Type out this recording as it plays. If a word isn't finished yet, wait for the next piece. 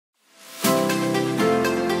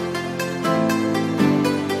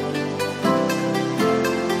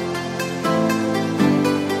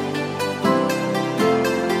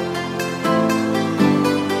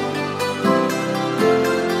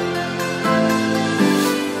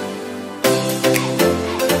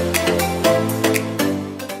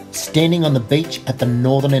Standing on the beach at the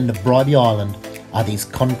northern end of Bribie Island are these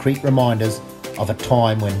concrete reminders of a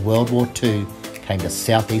time when World War II came to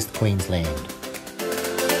southeast Queensland.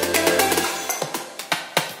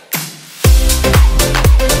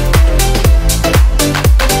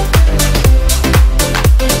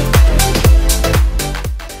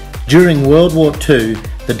 During World War II,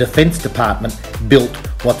 the Defence Department built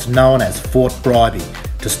what's known as Fort Bribie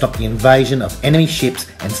to stop the invasion of enemy ships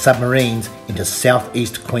and submarines into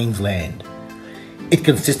southeast Queensland. It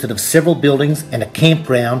consisted of several buildings and a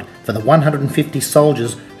campground for the 150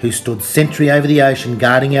 soldiers who stood sentry over the ocean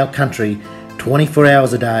guarding our country 24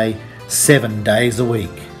 hours a day, 7 days a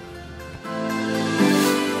week.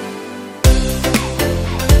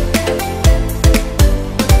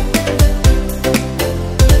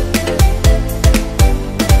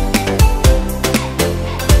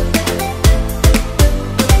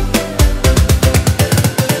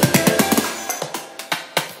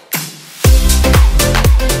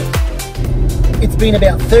 It's been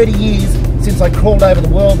about 30 years since I crawled over the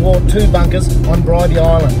World War II bunkers on Bribie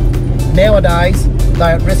Island. Nowadays,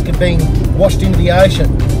 they're at risk of being washed into the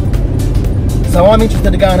ocean. So I'm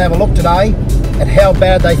interested to go and have a look today at how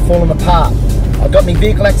bad they've fallen apart. I've got my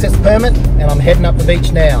vehicle access permit and I'm heading up the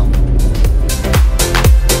beach now.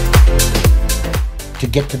 To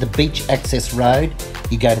get to the beach access road,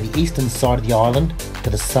 you go to the eastern side of the island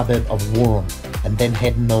to the suburb of Warrum and then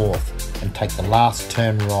head north and take the last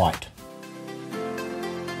turn right.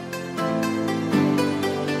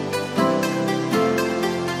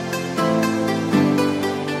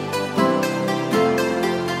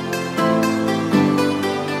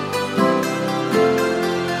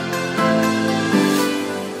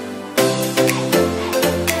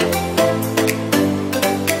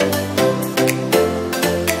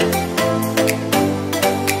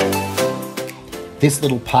 This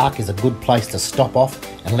little park is a good place to stop off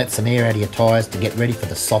and let some air out of your tyres to get ready for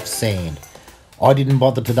the soft sand. I didn't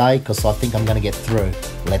bother today because I think I'm going to get through.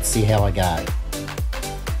 Let's see how I go.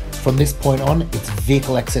 From this point on, it's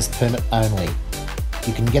vehicle access permit only.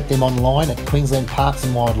 You can get them online at Queensland Parks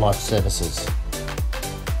and Wildlife Services.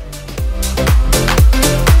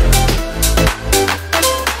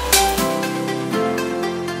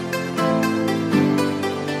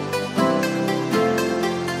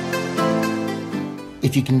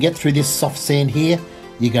 If you can get through this soft sand here,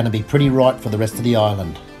 you're going to be pretty right for the rest of the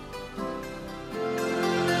island.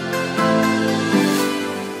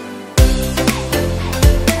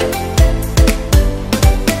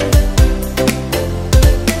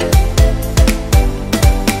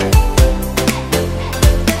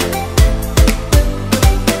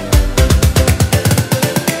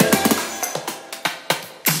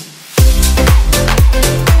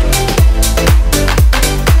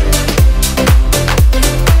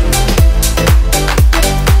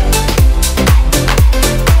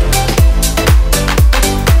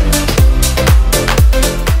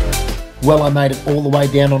 Well, I made it all the way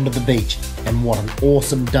down onto the beach, and what an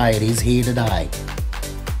awesome day it is here today.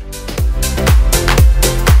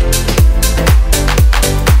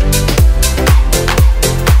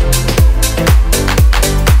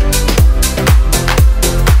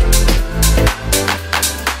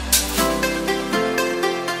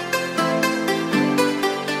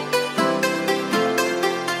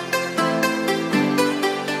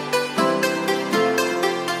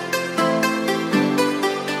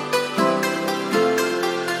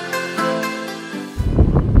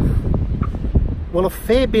 Well, a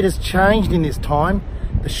fair bit has changed in this time.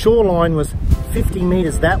 The shoreline was 50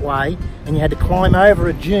 metres that way and you had to climb over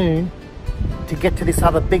a dune to get to this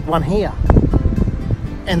other big one here.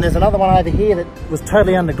 And there's another one over here that was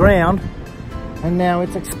totally underground and now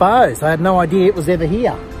it's exposed. I had no idea it was ever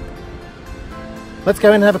here. Let's go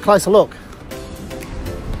in and have a closer look.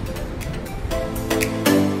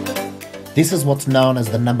 This is what's known as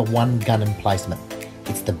the #1 gun emplacement.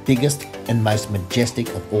 It's the biggest and most majestic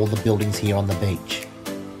of all the buildings here on the beach.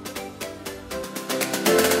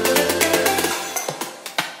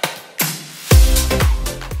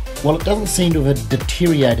 Well, it doesn't seem to have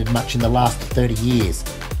deteriorated much in the last 30 years,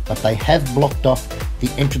 but they have blocked off the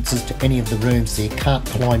entrances to any of the rooms so you can't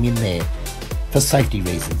climb in there for safety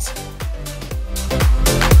reasons.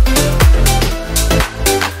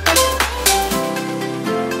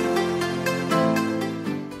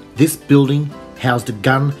 This building housed a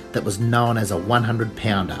gun that was known as a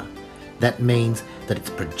 100-pounder. That means that its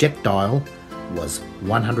projectile was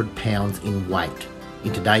 100 pounds in weight.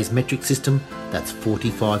 In today's metric system, that's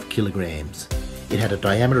 45 kilograms. It had a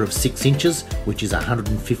diameter of 6 inches, which is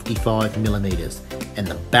 155 millimeters, and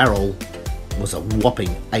the barrel was a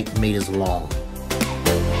whopping 8 meters long.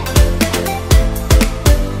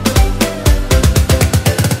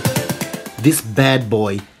 This bad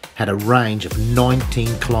boy had a range of 19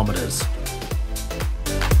 kilometres.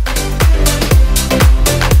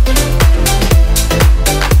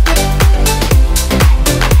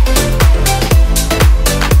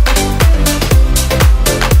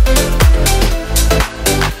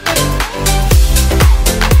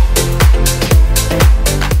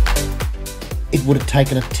 It would have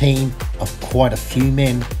taken a team of quite a few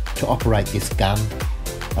men to operate this gun,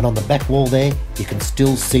 and on the back wall there you can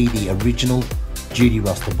still see the original duty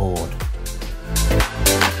roster board.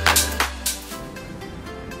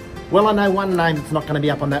 Well, I know one name that's not going to be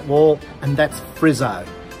up on that wall, and that's Frizzo.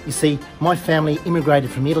 You see, my family immigrated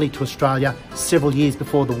from Italy to Australia several years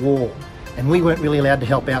before the war, and we weren't really allowed to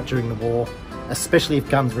help out during the war, especially if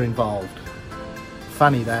guns were involved.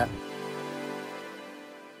 Funny that.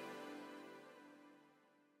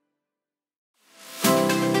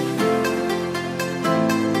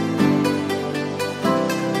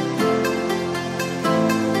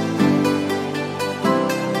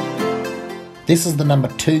 This is the number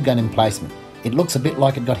 2 gun emplacement. It looks a bit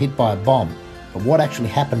like it got hit by a bomb, but what actually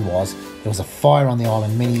happened was there was a fire on the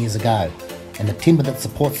island many years ago, and the timber that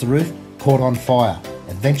supports the roof caught on fire.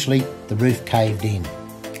 Eventually, the roof caved in.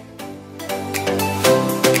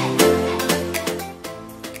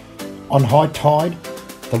 On high tide,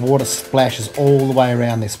 the water splashes all the way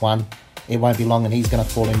around this one. It won't be long and he's going to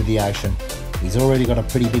fall into the ocean. He's already got a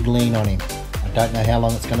pretty big lean on him. I don't know how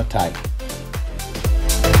long it's going to take.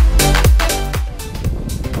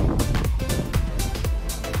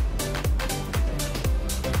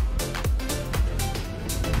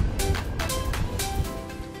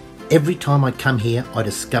 Every time I come here, I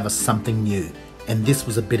discover something new, and this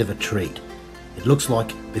was a bit of a treat. It looks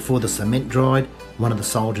like before the cement dried, one of the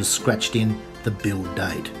soldiers scratched in the build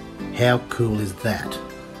date. How cool is that?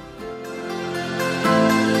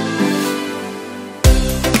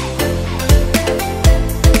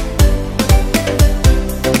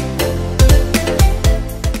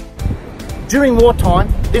 During wartime,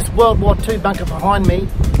 this World War II bunker behind me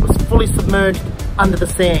was fully submerged under the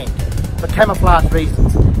sand for camouflage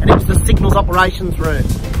reasons, and it was the signals operations room.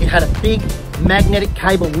 It had a big magnetic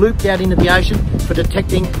cable looped out into the ocean for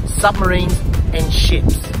detecting submarines and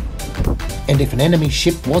ships. And if an enemy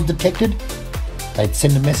ship was detected, they'd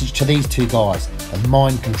send a message to these two guys, the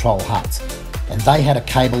mine control huts, and they had a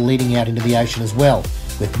cable leading out into the ocean as well,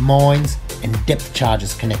 with mines and depth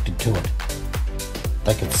charges connected to it.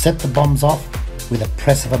 They could set the bombs off with a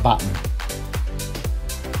press of a button.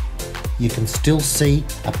 You can still see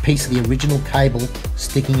a piece of the original cable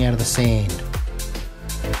sticking out of the sand.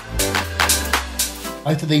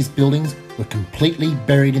 Both of these buildings were completely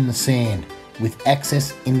buried in the sand, with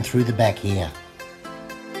access in through the back here.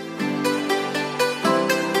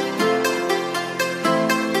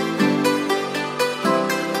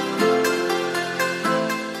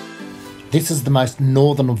 This is the most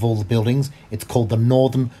northern of all the buildings. It's called the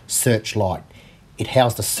Northern Searchlight. It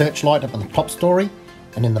housed a searchlight up on the top story,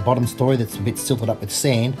 and in the bottom story that's a bit silted up with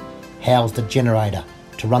sand, housed a generator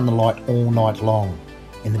to run the light all night long.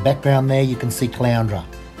 In the background there you can see Caloundra,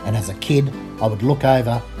 and as a kid I would look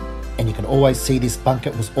over and you could always see this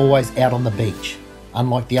bunker was always out on the beach,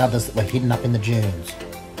 unlike the others that were hidden up in the dunes.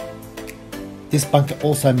 This bunker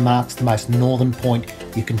also marks the most northern point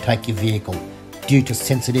you can take your vehicle, due to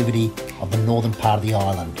sensitivity of the northern part of the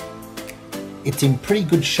island. It's in pretty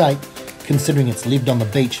good shape considering it's lived on the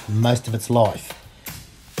beach most of its life.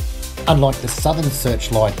 Unlike the southern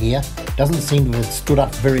searchlight here, doesn't seem to have stood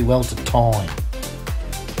up very well to time.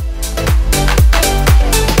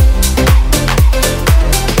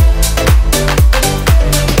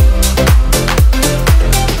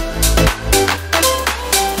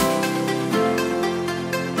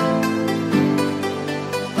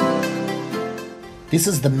 This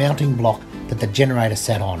is the mounting block that the generator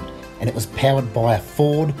sat on, and it was powered by a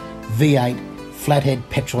Ford V8 flathead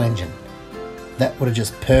petrol engine. That would have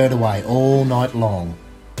just purred away all night long.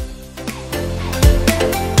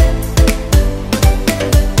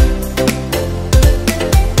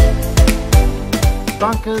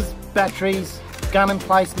 Bunkers, batteries, gun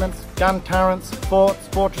emplacements, gun turrets, forts,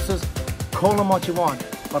 fortresses, call them what you want,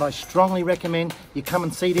 but I strongly recommend you come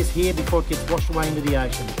and see this here before it gets washed away into the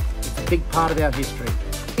ocean. It's a big part of our history.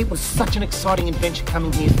 It was such an exciting adventure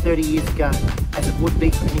coming here 30 years ago, as it would be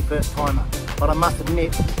for any first timer, but I must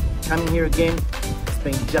admit, coming here again, it's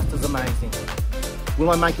been just as amazing. Will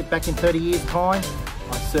I make it back in 30 years' time?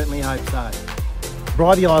 I certainly hope so.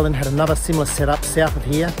 Bribie Island had another similar setup south of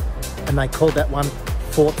here, and they called that one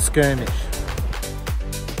Fort Skirmish.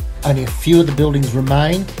 Only a few of the buildings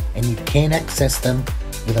remain, and you can access them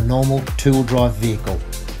with a normal two-wheel drive vehicle.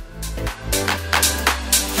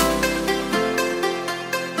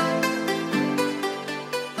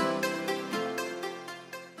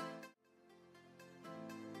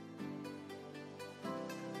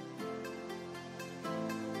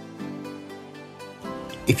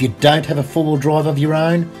 If you don't have a four-wheel drive of your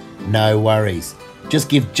own, no worries. Just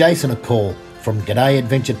give Jason a call from G'day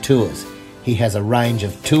Adventure Tours. He has a range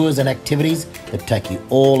of tours and activities that take you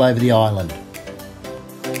all over the island.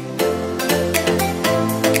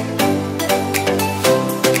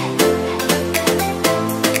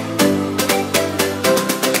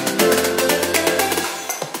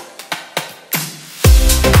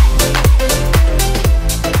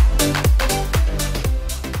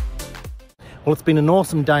 Well, it's been an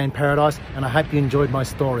awesome day in paradise, and I hope you enjoyed my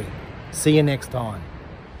story. See you next time.